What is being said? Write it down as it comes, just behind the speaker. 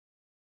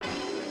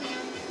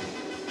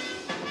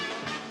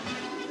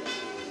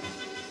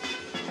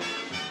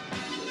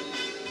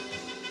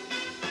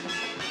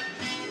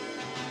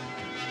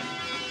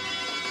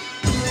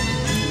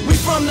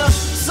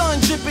sun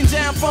dripping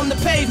down from the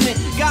pavement.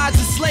 Guys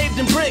enslaved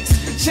in bricks,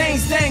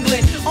 chains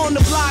dangling. On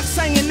the blocks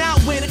hanging out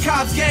where the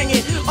cops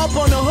ganging. Up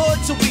on the hood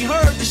till we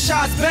heard the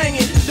shots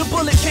banging. The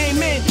bullet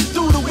came in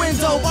through the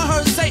window. I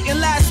heard Satan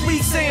last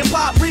week saying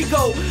Pop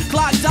Rico.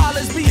 Clock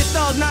dollars, be a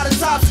thug, not a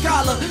top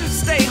scholar.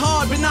 Stay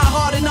hard, but not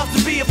hard enough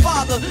to be a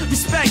father.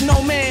 Respect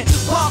no man,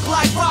 bark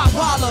like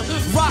Rottweiler.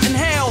 Rot in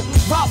hell,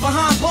 rot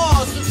behind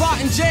bars, rot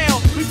in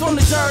jail. We from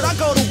the dirt, I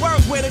go to work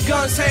where the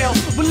guns hail.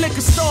 With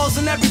liquor stores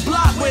in every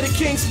block where the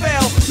kings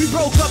fell. We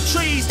broke up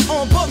trees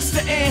on books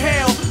to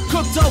inhale.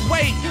 Cooked up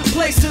weight,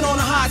 placed it on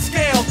a hot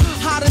scale.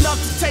 Hot enough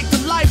to take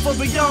the life of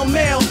a young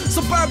male.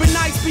 Suburban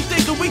nights be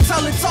thinking we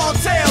telling tall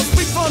tales.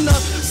 We from the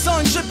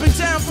sun dripping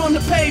down from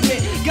the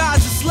pavement.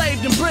 Guys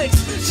enslaved in bricks,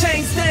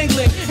 chains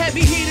dangling.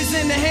 Heavy heaters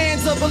in the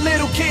hands of a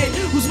little kid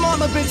whose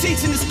mama been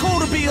teaching it's cool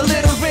to be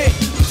illiterate.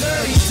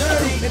 Dirty,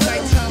 dirty. At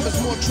nighttime is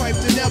more tripe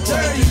than ever.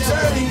 Dirty,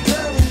 dirty.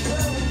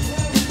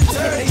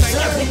 Dirty,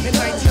 dirty. At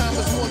nighttime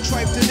is more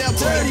tripe than ever.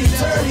 Dirty,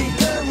 dirty.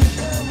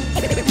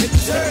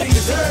 Dirty,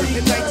 dirty.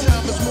 At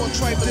nighttime is more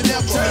tripe than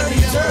ever. Dirty,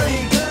 dirty.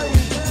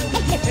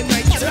 At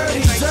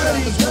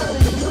nighttime is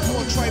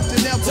more tripe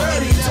than ever.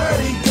 Dirty,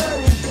 dirty.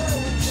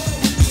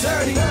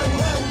 Dirty.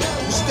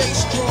 Stay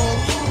strong.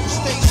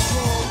 Stay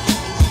strong.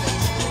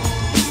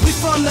 We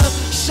from the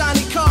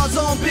shiny cars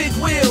on big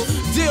wheels.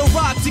 Deal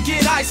rock to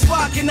get ice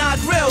rock and I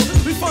grill.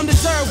 We from the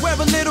dirt where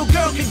a little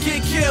girl could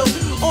get killed.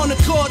 On the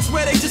courts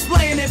where they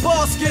displaying their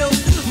ball skills.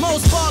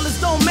 Most ballers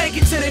don't make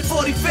it to their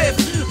 45th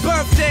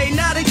birthday.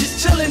 Now they just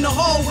chill in the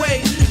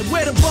hallway.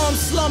 Where the bums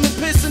slum and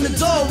piss in the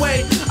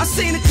doorway. I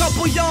seen a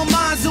couple young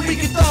minds that we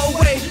could throw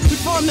away. We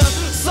from the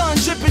sun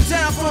dripping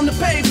down from the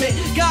pavement.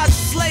 Guys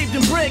enslaved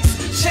in bricks,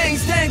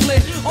 chains dangling.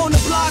 On the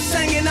blocks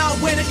hanging out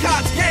where the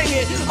cops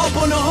ganging. Up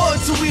on the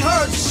hood till we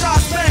heard the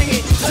shots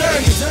banging.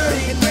 Dirty,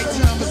 dirty. At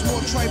nighttime is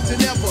more tripe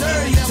than ever.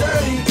 Dirty,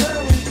 dirty.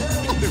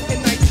 At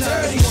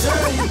nighttime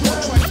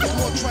is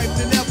more tripe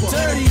than ever.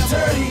 Dirty,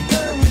 dirty.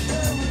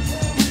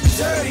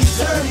 Dirty,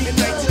 dirty. At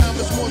nighttime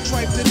is more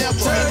tripe than ever.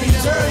 Dirty,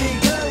 dirty.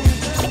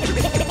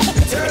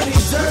 Dirty,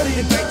 dirty.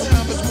 At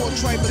nighttime is more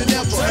tripe than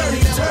ever.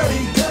 Dirty,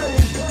 dirty.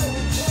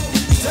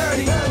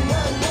 Dirty.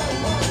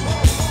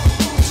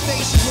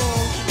 Stay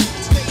strong.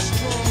 Stay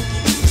strong.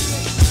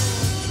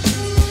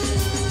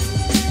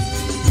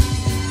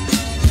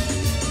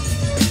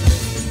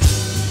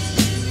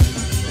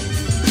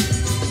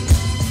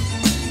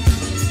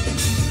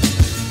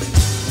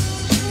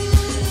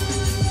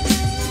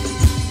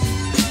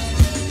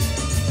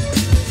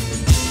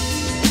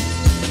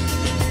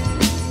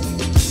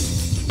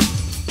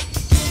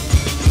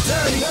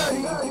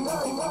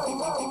 Dirty.